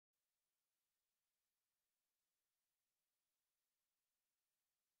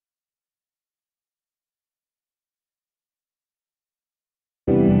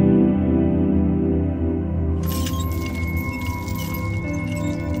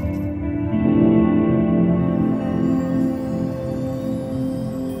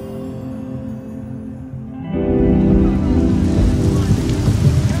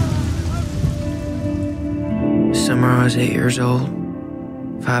was 8 years old,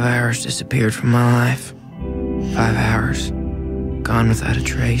 5 hours disappeared from my life. 5 hours, gone without a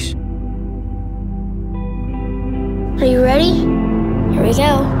trace. Are you ready? Here we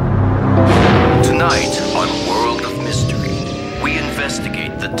go. Tonight on World of Mystery, we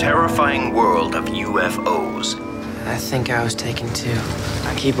investigate the terrifying world of UFOs. I think I was taken too.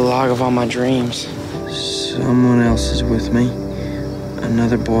 I keep a log of all my dreams. Someone else is with me.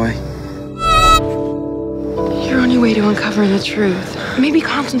 Another boy. You're on your way to uncovering the truth. Maybe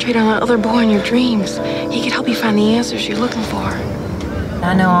concentrate on that other boy in your dreams. He could help you find the answers you're looking for.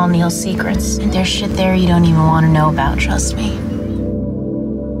 I know all Neil's secrets. There's shit there you don't even want to know about, trust me.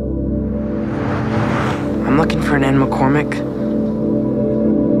 I'm looking for an Ann McCormick.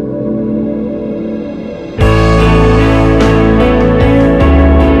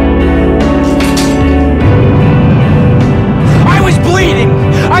 I was bleeding!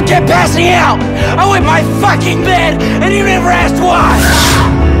 I kept passing out! I went my fucking bed and you never asked why!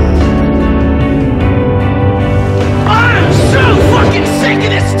 I'm so fucking sick of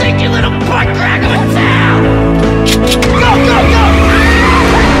this stinky little butt crack of a town! Go, go, go!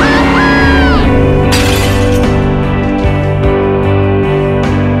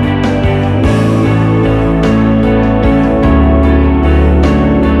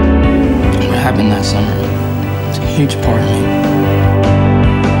 What happened that summer? It's a huge part